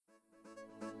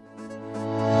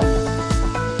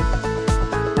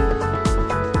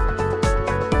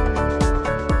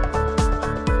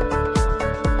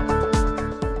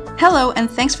Hello, and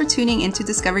thanks for tuning in to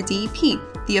Discover DEP,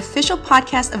 the official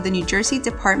podcast of the New Jersey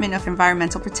Department of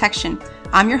Environmental Protection.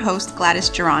 I'm your host,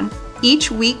 Gladys Giron. Each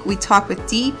week, we talk with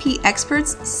DEP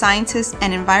experts, scientists,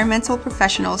 and environmental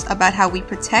professionals about how we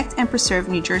protect and preserve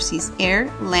New Jersey's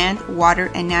air, land, water,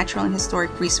 and natural and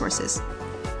historic resources.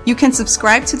 You can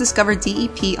subscribe to Discover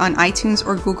DEP on iTunes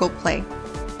or Google Play.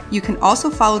 You can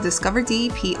also follow Discover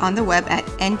DEP on the web at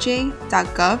nj.gov/DEP.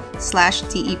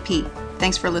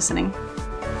 Thanks for listening.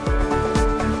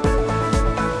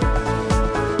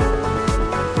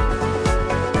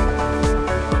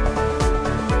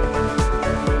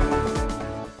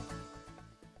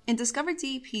 In Discover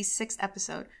DEP's 6th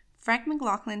episode, Frank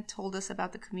McLaughlin told us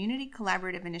about the Community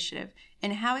Collaborative Initiative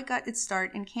and how it got its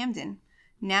start in Camden.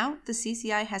 Now, the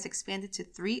CCI has expanded to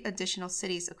 3 additional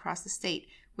cities across the state,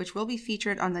 which will be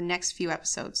featured on the next few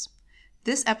episodes.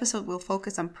 This episode will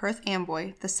focus on Perth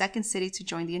Amboy, the second city to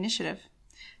join the initiative.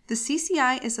 The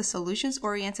CCI is a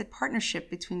solutions-oriented partnership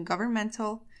between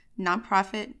governmental,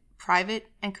 nonprofit, private,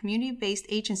 and community-based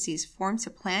agencies formed to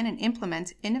plan and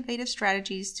implement innovative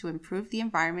strategies to improve the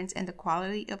environment and the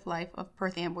quality of life of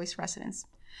Perth Amboy's residents.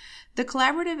 The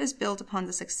collaborative is built upon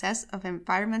the success of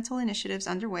environmental initiatives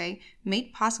underway,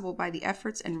 made possible by the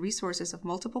efforts and resources of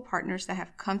multiple partners that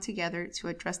have come together to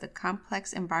address the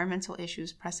complex environmental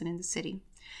issues present in the city.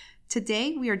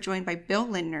 Today, we are joined by Bill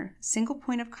Lindner, single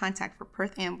point of contact for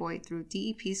Perth Amboy through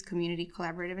DEP's Community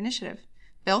Collaborative Initiative.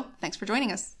 Bill, thanks for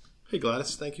joining us. Hey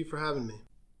Gladys, thank you for having me.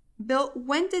 Bill,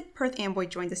 when did Perth Amboy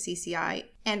join the CCI,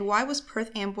 and why was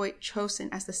Perth Amboy chosen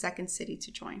as the second city to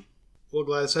join? Well,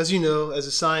 Gladys, as you know, as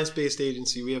a science-based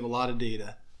agency, we have a lot of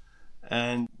data.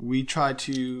 And we try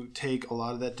to take a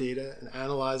lot of that data and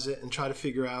analyze it and try to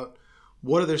figure out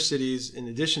what other cities, in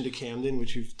addition to Camden,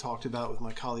 which you've talked about with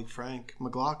my colleague Frank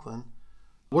McLaughlin,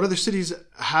 what other cities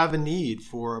have a need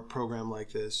for a program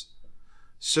like this?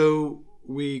 So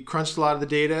we crunched a lot of the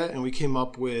data and we came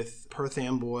up with Perth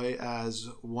Amboy as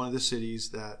one of the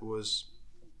cities that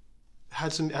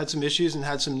had some issues and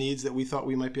had some needs that we thought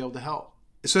we might be able to help.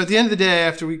 So at the end of the day,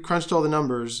 after we crunched all the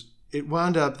numbers, it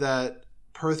wound up that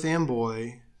Perth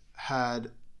Amboy had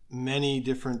many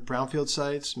different brownfield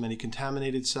sites, many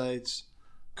contaminated sites,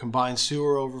 combined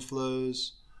sewer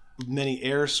overflows, many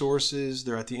air sources.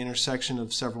 They're at the intersection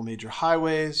of several major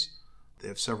highways. They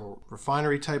have several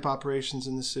refinery type operations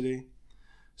in the city.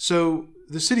 So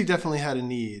the city definitely had a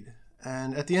need.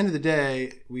 And at the end of the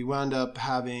day, we wound up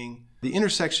having the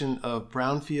intersection of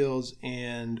brownfields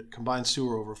and combined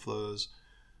sewer overflows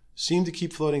seemed to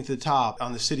keep floating to the top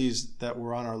on the cities that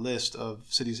were on our list of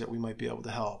cities that we might be able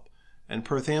to help. And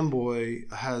Perth Amboy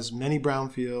has many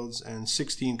brownfields and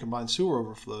 16 combined sewer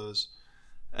overflows.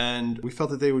 And we felt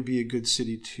that they would be a good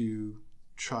city to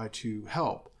try to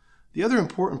help. The other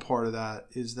important part of that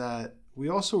is that we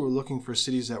also were looking for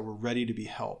cities that were ready to be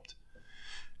helped.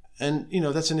 And,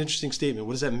 that's an interesting statement.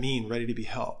 What does that mean, ready to be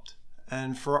helped?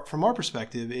 And from our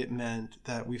perspective, it meant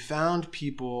that we found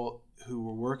people who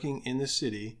were working in the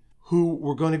city who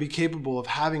were going to be capable of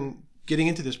getting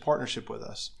into this partnership with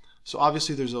us. So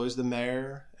obviously there's always the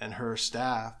mayor and her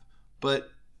staff, but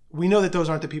we know that those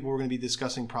aren't the people we're going to be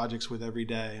discussing projects with every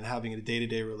day and having a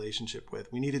day-to-day relationship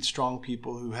with. We needed strong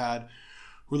people who had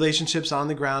relationships on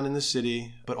the ground in the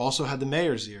city, but also had the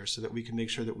mayor's ear so that we can make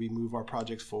sure that we move our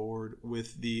projects forward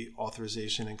with the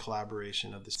authorization and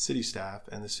collaboration of the city staff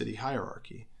and the city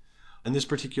hierarchy. In this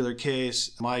particular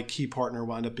case, my key partner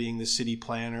wound up being the city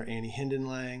planner, Annie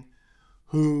Hindenlang,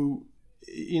 who,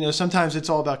 sometimes it's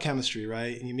all about chemistry,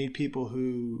 right? And you meet people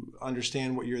who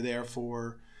understand what you're there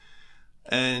for,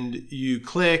 and you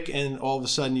click, and all of a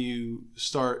sudden you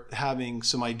start having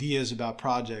some ideas about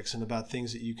projects and about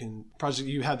things that you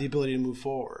have the ability to move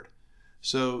forward.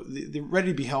 So the ready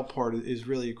to be helped part is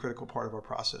really a critical part of our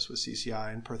process with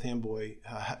CCI, and Perth Amboy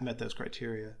met those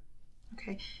criteria.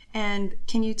 Okay. And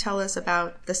can you tell us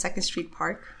about the 2nd Street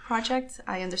Park project?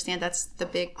 I understand that's the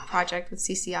big project with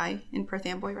CCI in Perth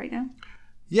Amboy right now.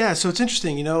 Yeah, so it's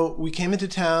interesting. We came into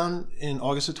town in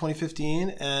August of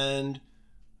 2015 and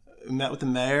met with the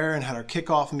mayor and had our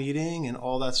kickoff meeting, and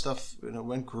all that stuff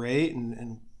went great.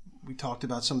 And we talked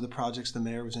about some of the projects the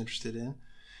mayor was interested in.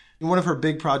 And one of her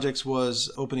big projects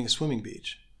was opening a swimming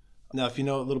beach. Now, if you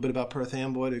know a little bit about Perth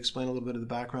Amboy, to explain a little bit of the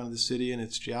background of the city and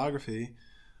its geography,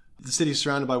 the city is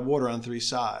surrounded by water on 3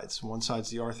 sides. One side's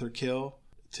the Arthur Kill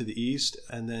to the east,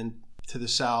 and then to the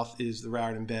south is the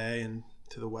Raritan Bay, and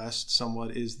to the west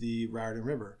somewhat is the Raritan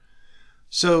River.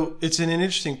 So it's in an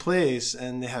interesting place,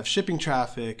 and they have shipping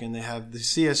traffic, and they have the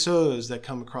CSOs that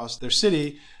come across their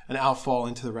city and outfall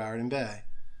into the Raritan Bay.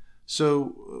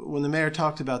 So when the mayor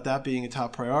talked about that being a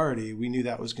top priority, we knew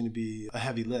that was going to be a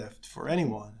heavy lift for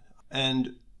anyone.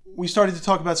 And we started to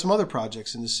talk about some other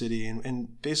projects in the city.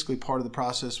 And basically part of the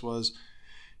process was,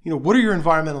 what are your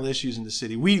environmental issues in the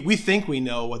city? We think we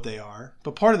know what they are,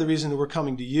 but part of the reason that we're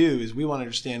coming to you is we want to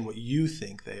understand what you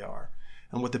think they are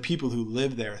and what the people who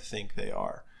live there think they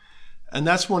are. And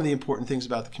that's one of the important things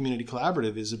about the community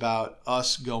collaborative is about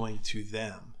us going to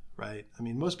them, right? I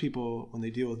mean, most people, when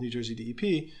they deal with New Jersey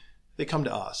DEP, they come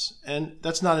to us. And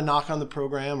that's not a knock on the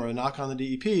program or a knock on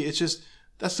the DEP. It's just,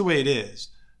 that's the way it is.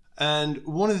 And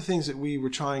one of the things that we were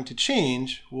trying to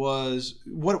change was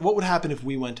what would happen if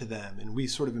we went to them and we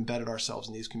sort of embedded ourselves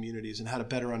in these communities and had a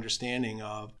better understanding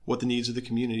of what the needs of the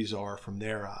communities are from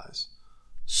their eyes.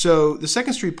 So the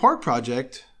Second Street Park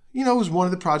project, was one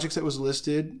of the projects that was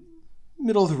listed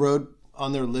middle of the road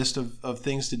on their list of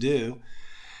things to do.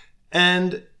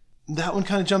 And that one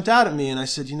kind of jumped out at me and I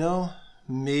said,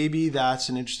 maybe that's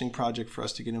an interesting project for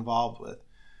us to get involved with.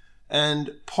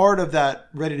 And part of that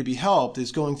ready to be helped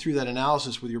is going through that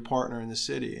analysis with your partner in the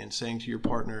city and saying to your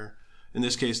partner, in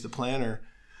this case, the planner,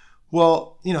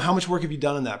 well, how much work have you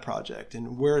done on that project?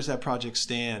 And where does that project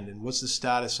stand? And what's the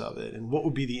status of it? And what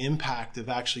would be the impact of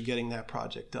actually getting that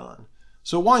project done?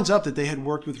 So it winds up that they had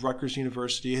worked with Rutgers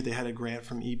University. They had a grant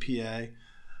from EPA.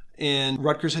 And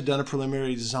Rutgers had done a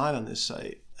preliminary design on this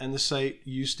site. And the site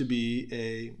used to be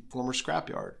a former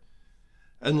scrapyard.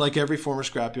 And like every former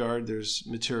scrapyard, there's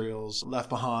materials left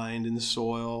behind in the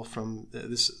soil from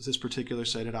this particular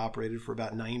site had operated for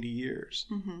about 90 years.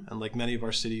 Mm-hmm. And like many of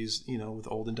our cities, with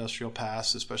old industrial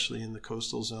pasts, especially in the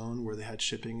coastal zone where they had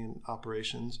shipping and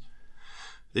operations,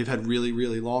 they've had really,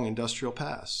 really long industrial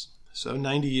pasts. So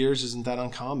 90 years isn't that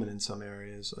uncommon in some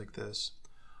areas like this.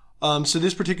 So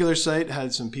this particular site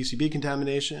had some PCB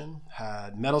contamination,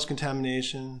 had metals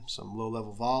contamination, some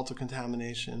low-level volatile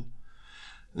contamination.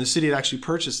 And the city had actually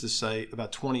purchased this site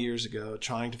about 20 years ago,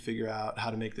 trying to figure out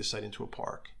how to make this site into a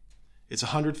park. It's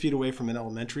 100 feet away from an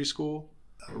elementary school,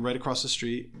 right across the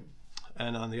street.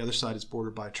 And on the other side, it's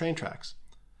bordered by train tracks.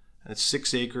 And it's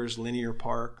 6 acres, linear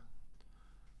park.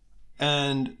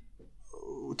 And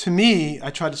to me, I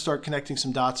tried to start connecting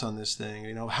some dots on this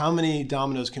thing. How many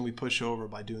dominoes can we push over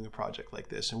by doing a project like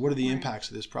this? And what are the impacts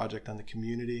of this project on the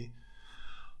community?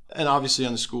 And obviously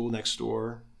on the school next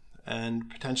door, and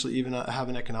potentially even have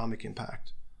an economic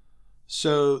impact.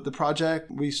 So the project,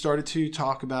 we started to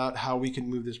talk about how we can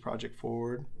move this project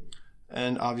forward.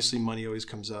 And obviously money always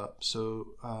comes up. So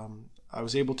I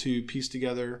was able to piece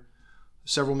together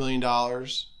several $1 million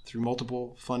through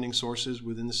multiple funding sources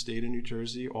within the state of New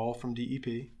Jersey, all from DEP,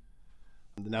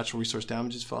 the Natural Resource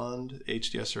Damages Fund,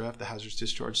 HDSRF, the Hazardous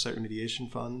Discharge Site Remediation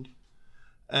Fund.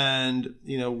 And,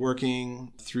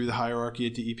 working through the hierarchy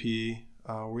at DEP,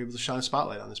 we're able to shine a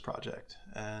spotlight on this project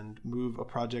and move a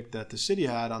project that the city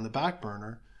had on the back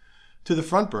burner to the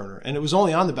front burner. And it was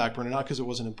only on the back burner, not because it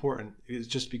wasn't important. It was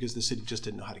just because the city just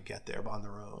didn't know how to get there on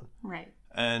their own. Right.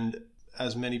 And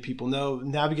as many people know,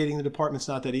 navigating the department's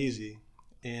not that easy.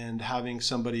 And having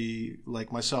somebody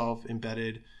like myself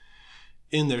embedded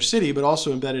in their city, but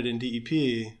also embedded in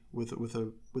DEP with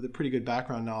a pretty good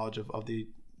background knowledge of the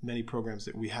many programs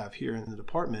that we have here in the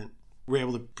department, we're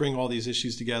able to bring all these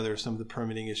issues together, some of the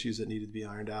permitting issues that needed to be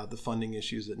ironed out, the funding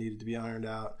issues that needed to be ironed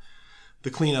out,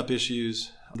 the cleanup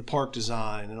issues, the park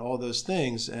design, and all those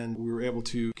things. And we were able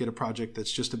to get a project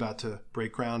that's just about to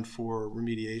break ground for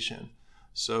remediation.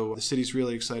 So the city's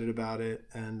really excited about it,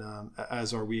 and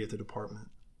as are we at the department.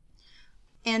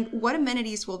 And what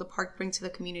amenities will the park bring to the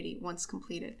community once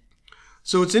completed?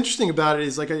 So what's interesting about it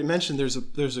is, like I mentioned,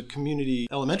 there's a community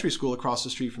elementary school across the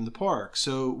street from the park.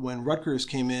 So when Rutgers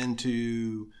came in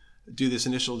to do this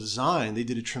initial design, they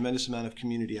did a tremendous amount of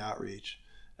community outreach.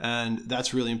 And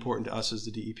that's really important to us as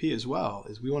the DEP as well,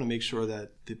 is we want to make sure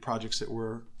that the projects that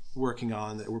we're working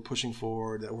on, that we're pushing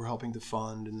forward, that we're helping to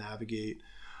fund and navigate,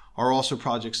 are also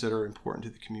projects that are important to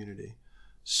the community.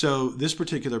 So this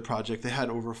particular project, they had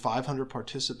over 500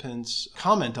 participants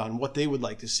comment on what they would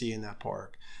like to see in that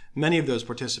park. Many of those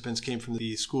participants came from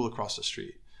the school across the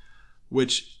street,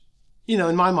 which,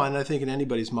 in my mind, and I think in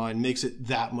anybody's mind, makes it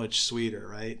that much sweeter,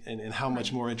 right? And how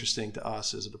much more interesting to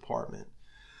us as a department.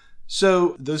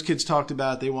 So those kids talked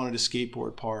about they wanted a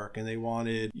skateboard park, and they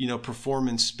wanted,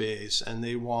 performance space, and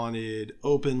they wanted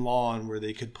open lawn where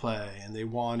they could play, and they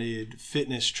wanted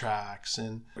fitness tracks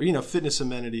and, fitness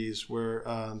amenities where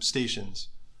stations.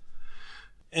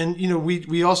 And,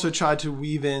 we also tried to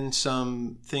weave in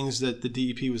some things that the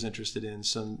DEP was interested in,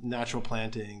 some natural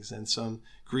plantings and some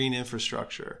green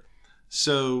infrastructure.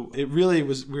 So it really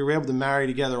was, we were able to marry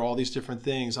together all these different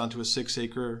things onto a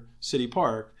 6-acre city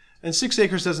park. And 6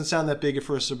 acres doesn't sound that big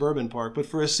for a suburban park, but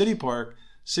for a city park,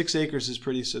 6 acres is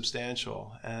pretty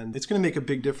substantial. And it's going to make a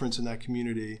big difference in that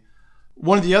community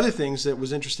One of the other things that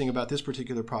was interesting about this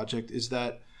particular project is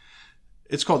that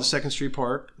it's called the Second Street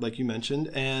Park, like you mentioned.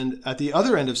 And at the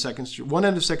other end of Second Street, one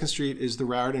end of Second Street is the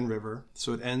Raritan River.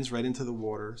 So it ends right into the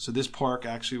water. So this park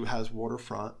actually has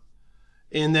waterfront.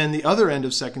 And then the other end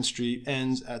of Second Street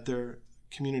ends at their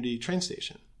community train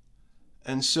station.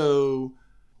 And so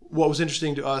what was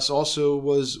interesting to us also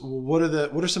was, well, what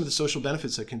are some of the social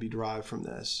benefits that can be derived from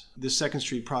this? This Second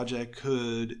Street project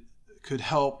could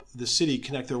help the city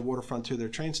connect their waterfront to their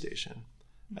train station.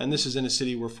 And this is in a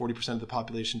city where 40% of the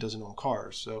population doesn't own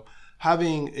cars. So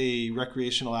having a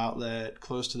recreational outlet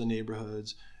close to the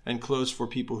neighborhoods and close for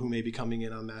people who may be coming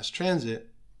in on mass transit.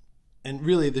 And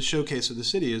really the showcase of the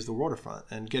city is the waterfront.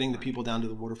 And getting the people down to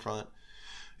the waterfront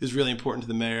is really important to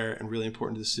the mayor and really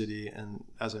important to the city. And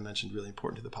as I mentioned, really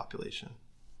important to the population.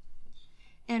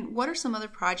 And what are some other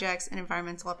projects and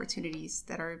environmental opportunities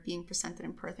that are being presented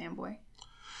in Perth Amboy?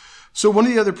 So one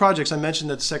of the other projects, I mentioned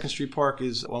that the Second Street Park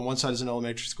is on one side is an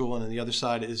elementary school and on the other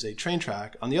side is a train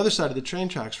track. On the other side of the train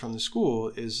tracks from the school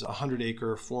is a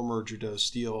 100-acre former Judeau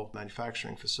steel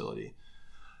manufacturing facility.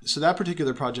 So that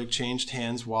particular project changed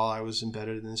hands while I was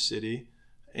embedded in the city.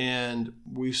 And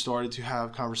we started to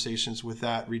have conversations with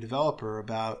that redeveloper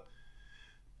about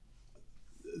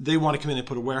they want to come in and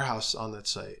put a warehouse on that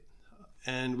site.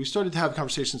 And we started to have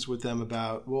conversations with them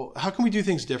about, well, how can we do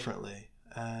things differently?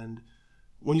 And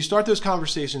when you start those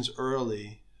conversations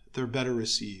early, they're better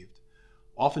received.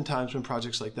 Oftentimes when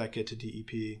projects like that get to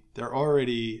DEP, they're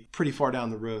already pretty far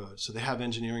down the road. So they have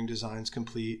engineering designs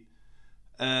complete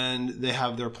and they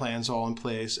have their plans all in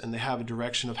place and they have a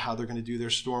direction of how they're going to do their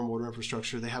stormwater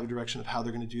infrastructure. They have a direction of how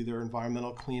they're going to do their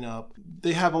environmental cleanup.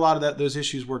 They have a lot of those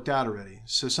issues worked out already.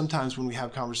 So sometimes when we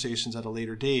have conversations at a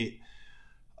later date,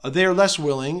 they are less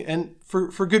willing, and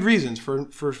for good reasons,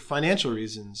 for financial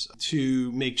reasons,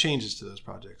 to make changes to those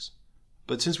projects.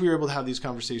 But since we were able to have these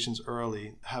conversations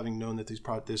early, having known that this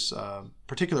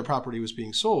particular property was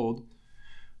being sold,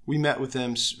 we met with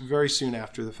them very soon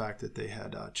after the fact that they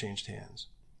had changed hands.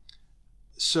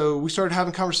 So we started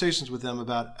having conversations with them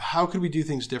about how could we do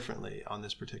things differently on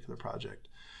this particular project.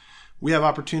 We have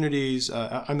opportunities.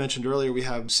 I mentioned earlier we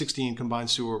have 16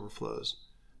 combined sewer overflows.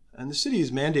 And the city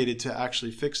is mandated to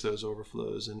actually fix those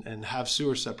overflows and have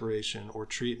sewer separation or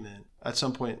treatment at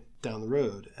some point down the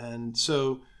road. And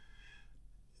so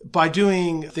by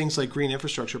doing things like green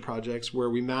infrastructure projects where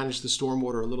we manage the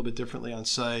stormwater a little bit differently on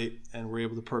site and we're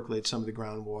able to percolate some of the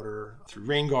groundwater through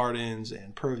rain gardens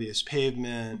and pervious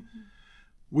pavement,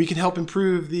 we can help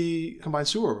improve the combined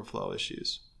sewer overflow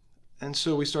issues. And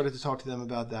so we started to talk to them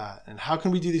about that. And how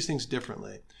can we do these things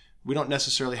differently? We don't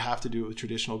necessarily have to do it with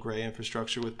traditional gray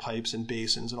infrastructure with pipes and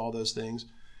basins and all those things.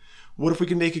 What if we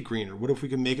can make it greener? What if we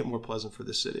can make it more pleasant for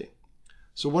the city?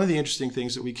 So one of the interesting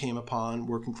things that we came upon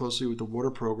working closely with the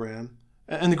water program,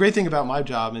 and the great thing about my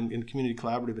job in Community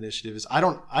Collaborative Initiative is I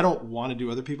don't want to do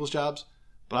other people's jobs,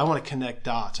 but I want to connect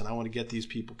dots and I want to get these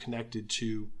people connected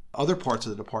to other parts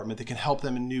of the department that can help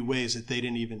them in new ways that they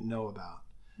didn't even know about.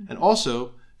 Mm-hmm. And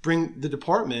also bring the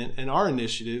department and our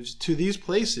initiatives to these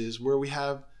places where we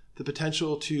have the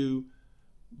potential to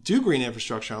do green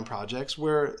infrastructure on projects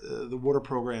where the water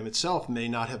program itself may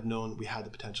not have known we had the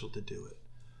potential to do it.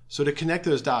 So to connect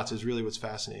those dots is really what's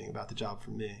fascinating about the job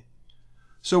for me.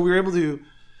 So we were able to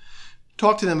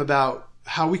talk to them about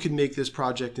how we could make this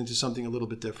project into something a little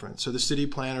bit different. So the city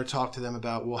planner talked to them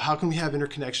about, well, how can we have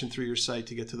interconnection through your site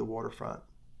to get to the waterfront?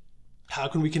 How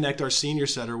can we connect our senior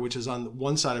center, which is on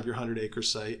one side of your 100-acre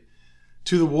site,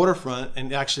 to the waterfront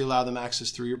and actually allow them access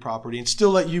through your property and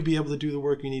still let you be able to do the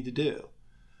work you need to do?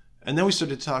 And then we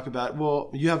started to talk about,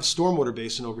 well, you have a stormwater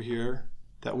basin over here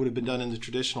that would have been done in the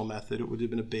traditional method. It would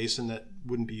have been a basin that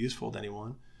wouldn't be useful to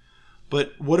anyone.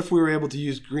 But what if we were able to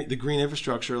use the green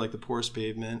infrastructure like the porous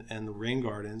pavement and the rain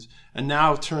gardens and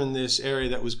now turn this area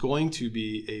that was going to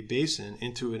be a basin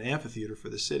into an amphitheater for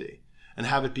the city and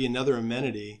have it be another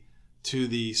amenity to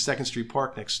the Second Street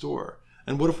Park next door?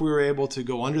 And what if we were able to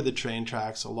go under the train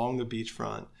tracks along the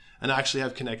beachfront and actually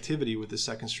have connectivity with the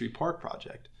Second Street Park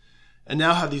project and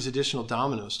now have these additional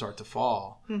dominoes start to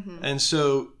fall? Mm-hmm. And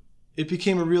so it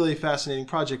became a really fascinating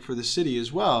project for the city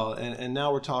as well. And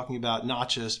now we're talking about not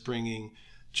just bringing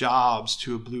jobs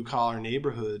to a blue-collar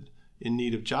neighborhood in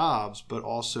need of jobs, but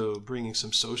also bringing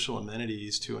some social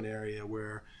amenities to an area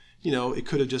where, it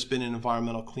could have just been an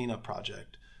environmental cleanup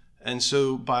project. And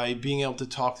so by being able to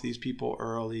talk to these people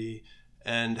early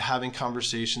and having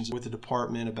conversations with the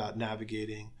department about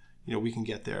navigating, we can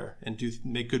get there and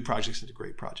make good projects into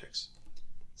great projects.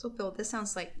 So Bill, this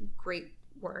sounds like great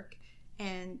work.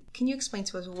 And can you explain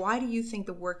to us, why do you think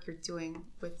the work you're doing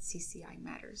with CCI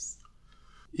matters?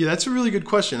 Yeah, that's a really good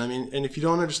question. I mean, and if you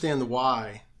don't understand the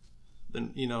why,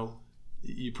 then,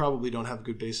 you probably don't have a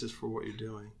good basis for what you're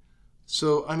doing.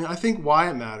 So, I think why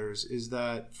it matters is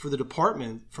that for the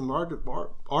department, from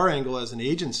our angle as an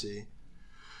agency,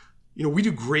 we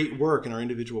do great work in our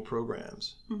individual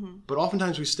programs, but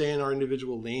oftentimes we stay in our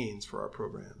individual lanes for our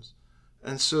programs.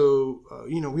 And so,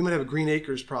 we might have a Green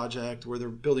Acres project where they're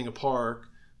building a park,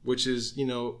 which is,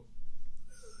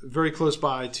 very close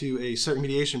by to a site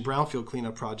remediation brownfield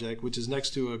cleanup project, which is next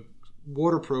to a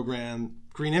water program,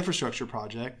 green infrastructure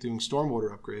project doing stormwater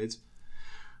upgrades,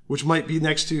 which might be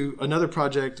next to another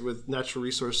project with natural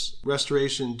resource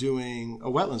restoration doing a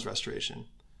wetlands restoration.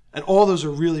 And all those are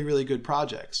really, really good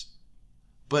projects,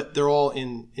 but they're all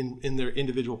in their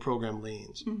individual program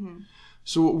lanes.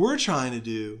 So what we're trying to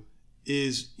do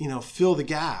is, fill the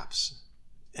gaps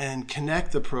and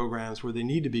connect the programs where they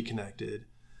need to be connected.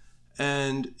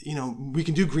 And, we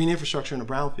can do green infrastructure in a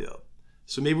brownfield.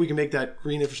 So maybe we can make that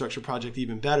green infrastructure project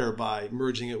even better by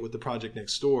merging it with the project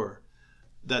next door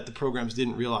that the programs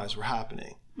didn't realize were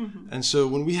happening. And so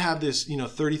when we have this,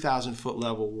 30,000 foot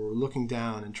level where we're looking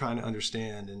down and trying to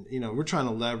understand and, we're trying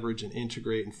to leverage and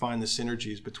integrate and find the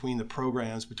synergies between the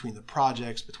programs, between the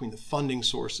projects, between the funding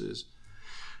sources.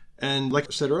 And like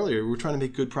I said earlier, we're trying to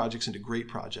make good projects into great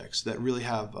projects that really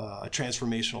have a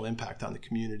transformational impact on the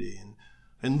community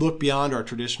and look beyond our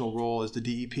traditional role as the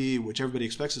DEP, which everybody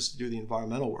expects us to do the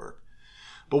environmental work.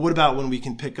 But what about when we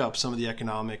can pick up some of the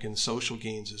economic and social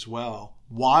gains as well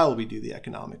while we do the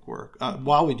economic work,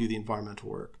 while we do the environmental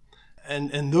work?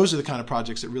 And those are the kind of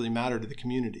projects that really matter to the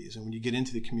communities. And when you get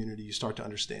into the community, you start to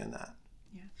understand that.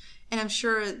 Yeah. And I'm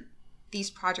sure these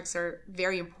projects are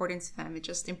very important to them. It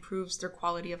just improves their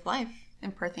quality of life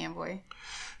in Perth Amboy.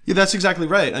 Yeah, that's exactly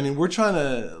right. We're trying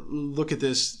to look at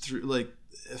this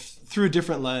through a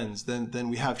different lens than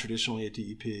we have traditionally at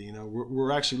DEP.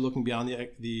 We're actually looking beyond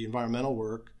the environmental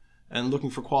work and looking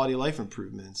for quality of life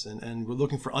improvements, and we're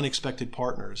looking for unexpected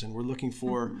partners, and we're looking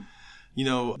for,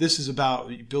 this is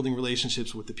about building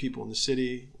relationships with the people in the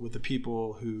city, with the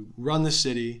people who run the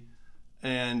city,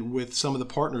 and with some of the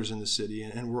partners in the city,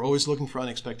 and we're always looking for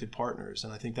unexpected partners,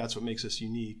 and I think that's what makes us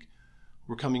unique.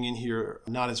 We're coming in here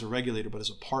not as a regulator, but as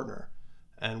a partner,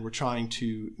 and we're trying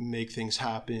to make things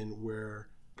happen where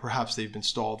perhaps they've been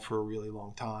stalled for a really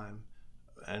long time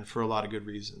and for a lot of good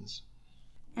reasons.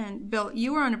 And Bill,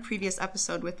 you were on a previous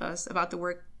episode with us about the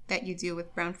work that you do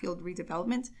with brownfield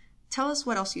redevelopment. Tell us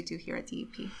what else you do here at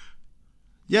DEP.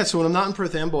 Yeah, so when I'm not in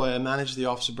Perth Amboy, I manage the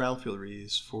Office of Brownfield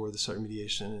Re's for the site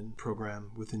remediation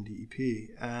program within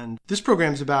DEP. And this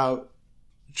program is about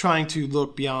trying to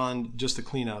look beyond just the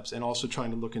cleanups and also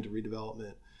trying to look into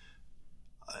redevelopment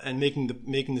and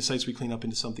making the sites we clean up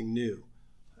into something new.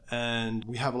 And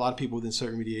we have a lot of people within site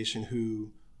remediation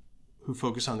who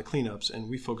focus on the cleanups, and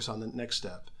we focus on the next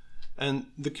step. And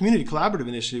the Community Collaborative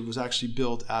Initiative was actually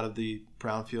built out of the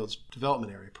Brownfields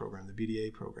Development Area Program, the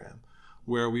BDA program,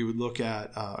 where we would look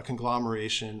at a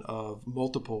conglomeration of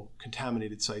multiple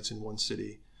contaminated sites in one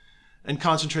city and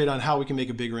concentrate on how we can make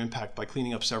a bigger impact by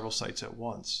cleaning up several sites at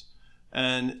once.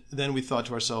 And then we thought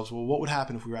to ourselves, well, what would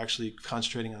happen if we were actually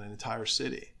concentrating on an entire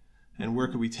city? And where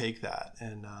could we take that?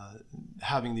 And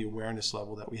having the awareness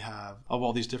level that we have of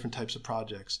all these different types of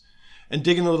projects and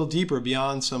digging a little deeper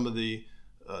beyond some of the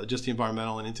just the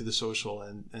environmental and into the social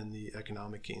and the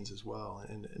economic gains as well,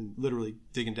 and literally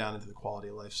digging down into the quality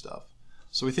of life stuff.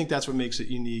 So we think that's what makes it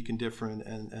unique and different,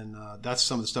 and that's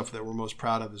some of the stuff that we're most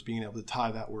proud of, is being able to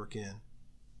tie that work in.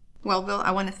 Well, Bill,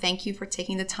 I want to thank you for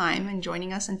taking the time and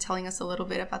joining us and telling us a little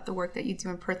bit about the work that you do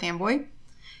in Perth Amboy.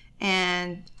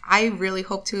 And I really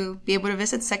hope to be able to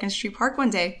visit 2nd Street Park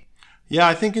one day. Yeah,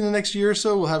 I think in the next year or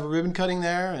so we'll have a ribbon cutting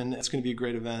there, and it's going to be a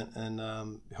great event. And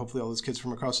hopefully all those kids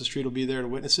from across the street will be there to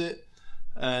witness it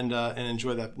and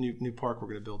enjoy that new park we're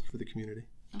going to build for the community.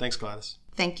 Thanks, Gladys.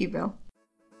 Thank you, Bill.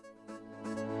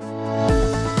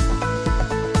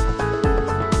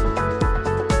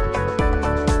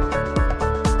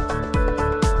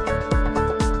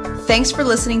 Thanks for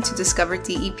listening to Discover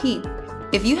DEP.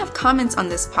 If you have comments on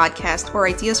this podcast or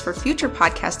ideas for future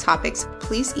podcast topics,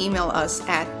 please email us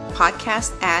at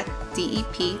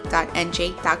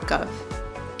podcast@dep.nj.gov.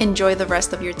 Enjoy the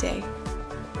rest of your day.